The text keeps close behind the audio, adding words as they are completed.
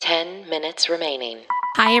minutes remaining.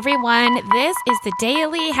 Hi, everyone. This is the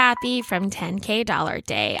Daily Happy from 10K Dollar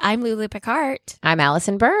Day. I'm Lulu Picard. I'm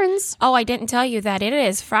Allison Burns. Oh, I didn't tell you that it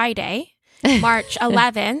is Friday, March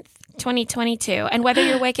 11th, 2022. And whether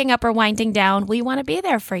you're waking up or winding down, we want to be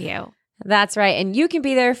there for you. That's right. And you can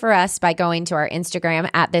be there for us by going to our Instagram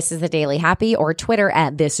at This Is The Daily Happy or Twitter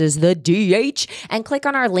at This Is The DH and click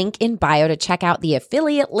on our link in bio to check out the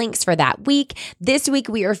affiliate links for that week. This week,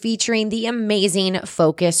 we are featuring the amazing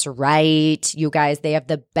Focusrite. You guys, they have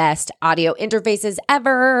the best audio interfaces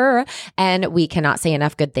ever, and we cannot say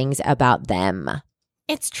enough good things about them.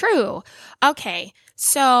 It's true. Okay,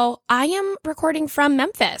 so I am recording from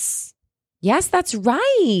Memphis. Yes, that's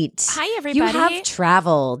right. Hi, everybody. You have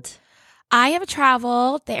traveled. I have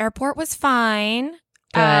traveled. The airport was fine.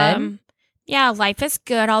 Good. Yeah, life is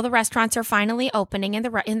good. All the restaurants are finally opening in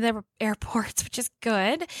the airports, which is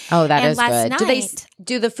good. Oh, that And is last good. Do they night-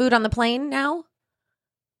 do the food on the plane now?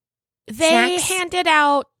 They Snacks? handed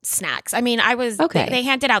out snacks. I mean, Okay. They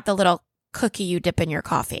handed out the little cookie you dip in your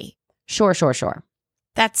coffee. Sure.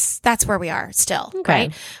 That's where we are still, Okay.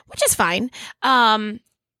 right? Which is fine.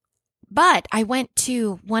 But I went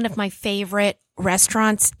to one of my favorite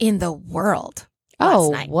restaurants in the world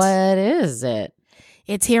last night. What is it?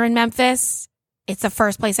 It's here in Memphis. It's the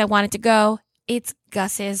first place I wanted to go. It's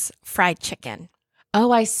Gus's Fried Chicken. Oh,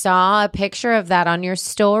 I saw a picture of that on your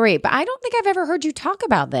story, but I don't think I've ever heard you talk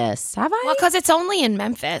about this. Have I? Well, because it's only in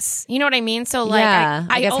Memphis. You know what I mean? So, like, yeah,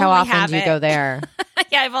 I guess only how often have do you it. go there?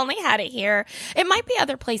 Yeah, I've only had it here. It might be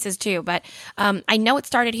other places too, but I know it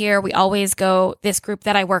started here. We always go, this group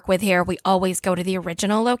that I work with here, we always go to the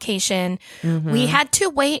original location. Mhm. We had to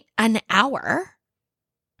wait an hour.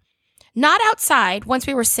 Not outside. Once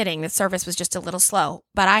we were sitting, the service was just a little slow.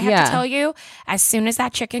 But I have Yeah. to tell you, as soon as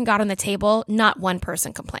that chicken got on the table, not one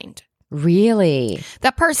person complained. Really?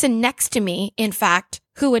 The person next to me, in fact,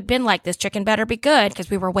 who had been like, this chicken better be good, because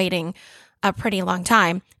we were waiting a pretty long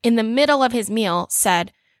time, in the middle of his meal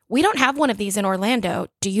said, "We don't have one of these in Orlando.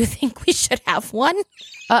 Do you think we should have one?"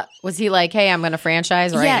 Was he like, hey, I'm going to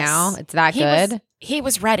franchise right Yes. now? It's that He good? He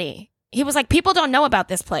was ready. He was like, people don't know about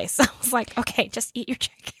this place. I was like, okay, just eat your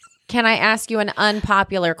chicken. Can I ask you an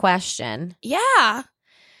unpopular question? Yeah.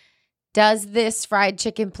 Does this fried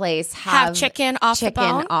chicken place Have chicken off the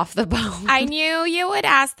bone? off the bone? I knew you would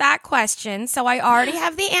ask that question, so I already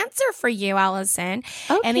have the answer for you, Allison.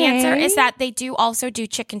 And the answer is that they do also do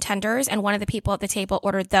chicken tenders, and one of the people at the table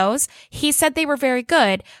ordered those. He said they were very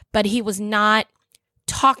good, but he was not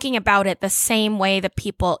talking about it the same way the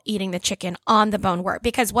people eating the chicken on the bone were,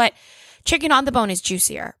 because what chicken on the bone is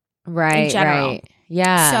juicier. right, in general. right.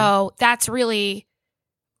 Yeah. So that's really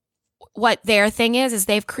what their thing is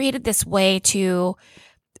they've created this way to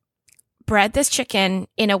bread this chicken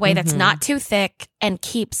in a way that's Mhm. not too thick and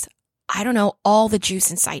keeps, I don't know, all the juice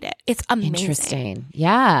inside it. It's amazing. Interesting.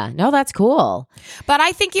 Yeah. No, that's cool. But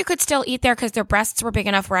I think you could still eat there because their breasts were big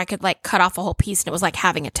enough where I could like cut off a whole piece and it was like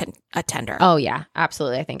having a tender. Oh, yeah.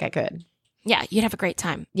 Absolutely. I think I could. Yeah, you'd have a great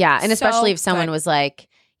time. Yeah. And especially So if someone good. was like,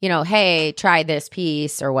 you know, hey, try this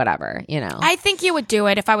piece or whatever, you know. I think you would do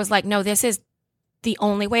it if I was like, no, this is the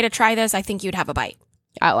only way to try this. I think you'd have a bite.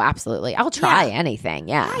 Oh, absolutely. I'll try anything.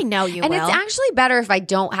 Yeah. I know you and will. it's actually better if I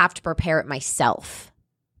don't have to prepare it myself.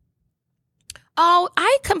 Oh,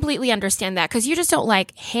 I completely understand that because you just don't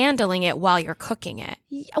like handling it while you're cooking it.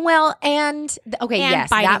 Well, and okay, And yes,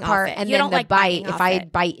 biting that off part, it. and You then don't the like bite. biting If off I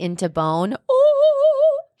it. bite into bone,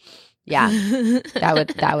 ooh, yeah,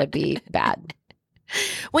 that would be bad.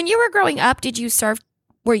 When you were growing up, did your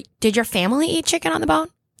family eat chicken on the bone?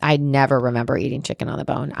 I never remember eating chicken on the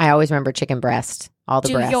bone. I always remember chicken breast, all the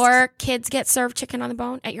Do breast. your kids get served chicken on the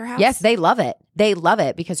bone at your house? Yes, they love it. They love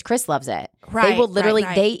it because Chris loves it. Right, They will literally,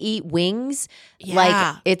 right. they eat wings Yeah.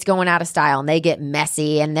 like it's going out of style, and they get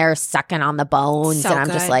messy and they're sucking on the bones. So and I'm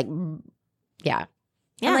just good. like, yeah.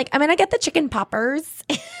 Yeah. I'm like, I mean, I get the chicken poppers.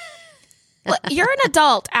 Well, you're an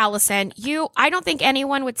adult, Allison. I don't think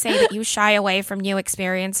anyone would say that you shy away from new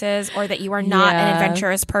experiences or that you are not an Yeah.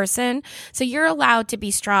 adventurous person. So you're allowed to be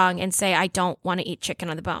strong and say, I don't want to eat chicken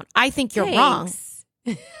on the bone. I think you're wrong. Thanks.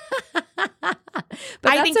 but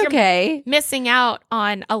I that's think you're okay. Missing out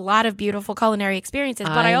on a lot of beautiful culinary experiences,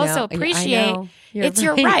 but I also know. appreciate You're it's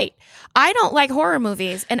your right. I don't like horror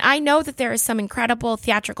movies, and I know that there is some incredible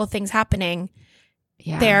theatrical things happening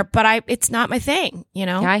Yeah. there, but it's not my thing, you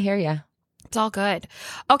know? Yeah, I hear you. It's all good.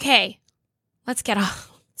 Okay, let's get off.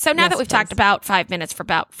 So now Yes, that we've please. talked about 5 minutes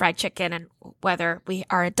about fried chicken and whether we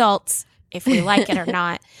are adults, if we like it or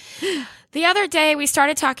not. The other day we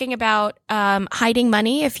started talking about hiding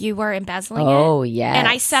money if you were embezzling it. Oh, yeah. And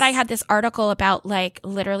I said I had this article about like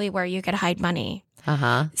literally where you could hide money.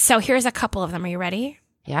 Uh-huh. So here's a couple of them. Are you ready?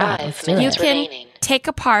 Yeah, let's do You it. can take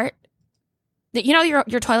apart, you know,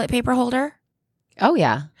 your toilet paper holder? Oh,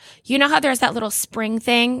 yeah. You know how there's that little spring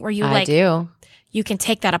thing where you I do. You can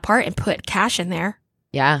take that apart and put cash in there.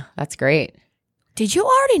 Yeah, that's great. Did you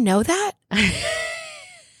already know that?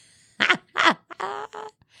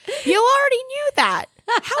 You already knew that.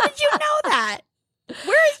 How did you know that?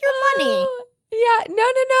 Where is your money? Yeah,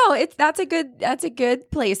 no. That's a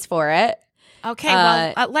good place for it. Okay,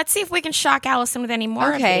 well, let's see if we can shock Allison with any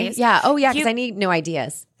more of these. Yeah. Oh, yeah, because I need new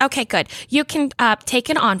ideas. Okay, good. You can take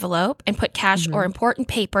an envelope and put cash or important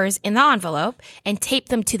papers in the envelope and tape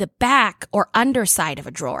them to the back or underside of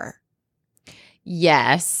a drawer.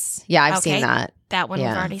 Yes. Yeah, I've seen that. That one we've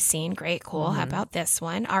already seen. Great, cool. How about this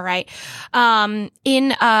one? All right.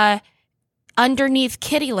 Underneath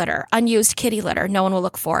kitty litter, unused kitty litter, no one will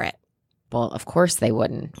look for it. Well, of course they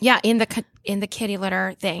wouldn't. Yeah, in the kitty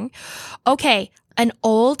litter thing. Okay, an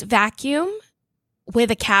old vacuum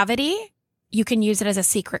with a cavity, you can use it as a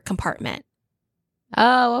secret compartment.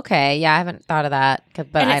 Oh, okay. Yeah, I haven't thought of that,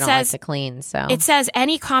 but I don't like to clean. So it says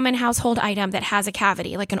any common household item that has a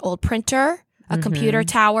cavity, like an old printer, a computer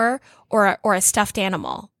tower, or a stuffed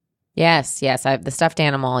animal. Yes. The stuffed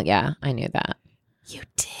animal. Yeah, I knew that. You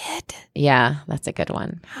did? Yeah, that's a good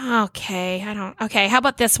one. Okay, how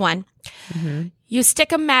about this one? You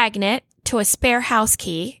stick a magnet to a spare house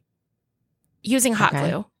key using hot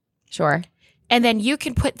glue. Sure. And then you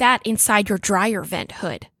can put that inside your dryer vent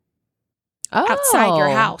hood. Oh. Outside your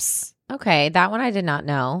house. Okay, that one I did not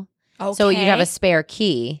know. Okay. So you have a spare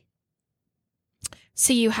key.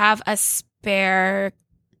 So you have a spare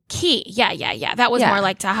key. Yeah. That was more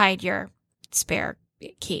like to hide your spare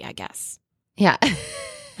key, I guess. Yeah.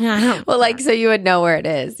 Well, like, so you would know where it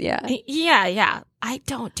is. Yeah. Yeah. I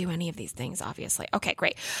don't do any of these things, obviously. Okay,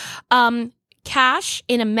 great. Cash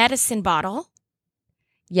in a medicine bottle.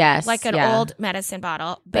 Yes. Like an old medicine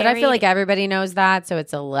bottle. But I feel like everybody knows that, so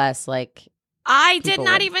it's a less like... I did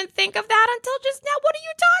not even think of that until just now. What are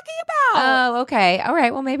you talking about? Oh, okay. All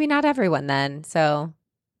right. Well, maybe not everyone then, so...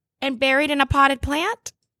 And buried in a potted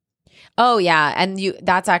plant? Oh, yeah. And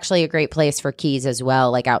that's actually a great place for keys as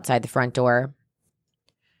well, like outside the front door.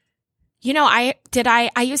 You know, I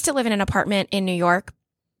used to live in an apartment in New York.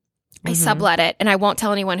 I sublet it, and I won't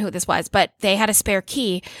tell anyone who this was, but they had a spare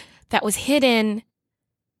key that was hidden.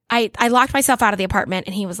 I locked myself out of the apartment,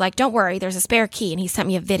 and he was like, don't worry, there's a spare key. And he sent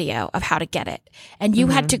me a video of how to get it. And you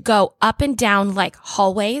had to go up and down like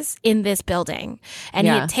hallways in this building. And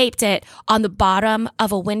he had taped it on the bottom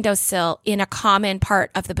of a windowsill in a common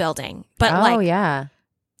part of the building. But yeah.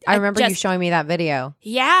 I remember you showing me that video.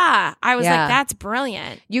 Yeah. I was like, that's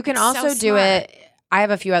brilliant. You can also do it. I have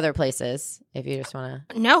a few other places if you just want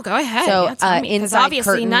to. No, go ahead. So inside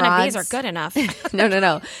obviously curtain none rods. of these are good enough.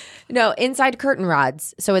 No, inside curtain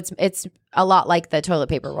rods. So it's a lot like the toilet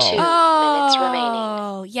paper roll. 2 minutes remaining.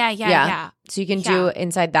 Oh, yeah. So you can do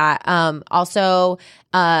inside that. Also,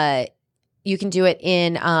 you can do it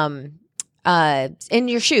in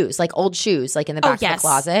your shoes, like old shoes, like in the back of the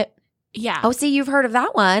closet. Yeah. Oh, see, you've heard of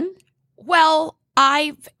that one. Well,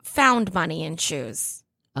 I've found money in shoes.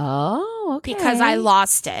 Oh, okay. Because I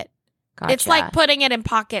lost it. Gotcha. It's like putting it in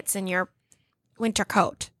pockets in your winter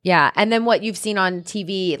coat. Yeah. And then what you've seen on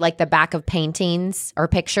TV, like the back of paintings or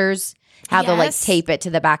pictures, how they'll like tape it to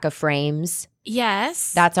the back of frames.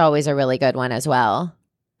 Yes. That's always a really good one as well.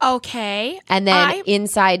 Okay. And then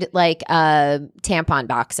inside like tampon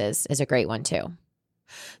boxes is a great one too.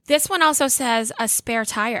 This one also says a spare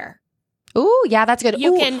tire. Ooh, yeah, that's good.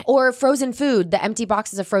 You can, or frozen food, the empty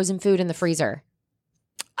boxes of frozen food in the freezer.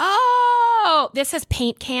 Oh, this says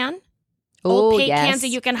paint can. Old paint yes. cans that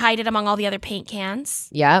you can hide it among all the other paint cans.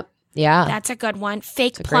 Yep. Yeah. That's a good one.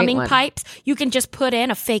 Fake plumbing pipes. You can just put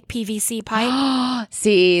in a fake PVC pipe.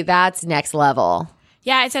 See, that's next level.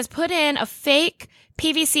 Yeah, it says put in a fake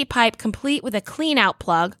PVC pipe complete with a clean out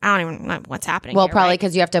plug. I don't even know what's happening. Well, probably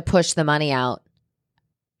because you have to push the money out.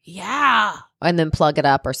 Yeah. And then plug it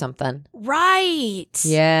up or something. Right.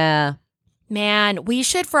 Yeah. Man, we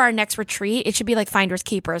should, for our next retreat, it should be like finders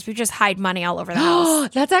keepers. We just hide money all over the house.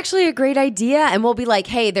 That's actually a great idea. And we'll be like,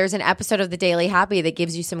 hey, there's an episode of The Daily Happy that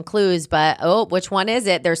gives you some clues, but which one is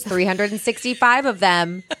it? There's 365 of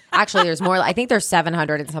them. Actually, there's more. I think there's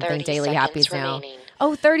 700 and something Daily Happies remaining.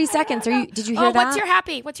 Now. 30 seconds. Did you hear that? What's your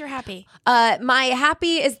happy? What's your happy? My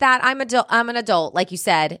happy is that I'm an adult, like you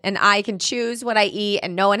said, and I can choose what I eat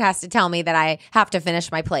and no one has to tell me that I have to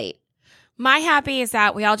finish my plate. My happy is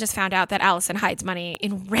that we all just found out that Allison hides money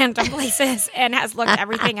in random places and has looked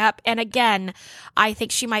everything up. And again, I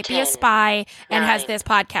think she might be a spy and has this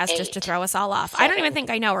podcast just to throw us all off. I don't even think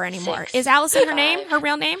I know her anymore. Is Allison her name? Her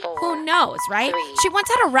real name? Who knows, right? She once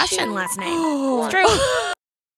had a Russian last name. It's true.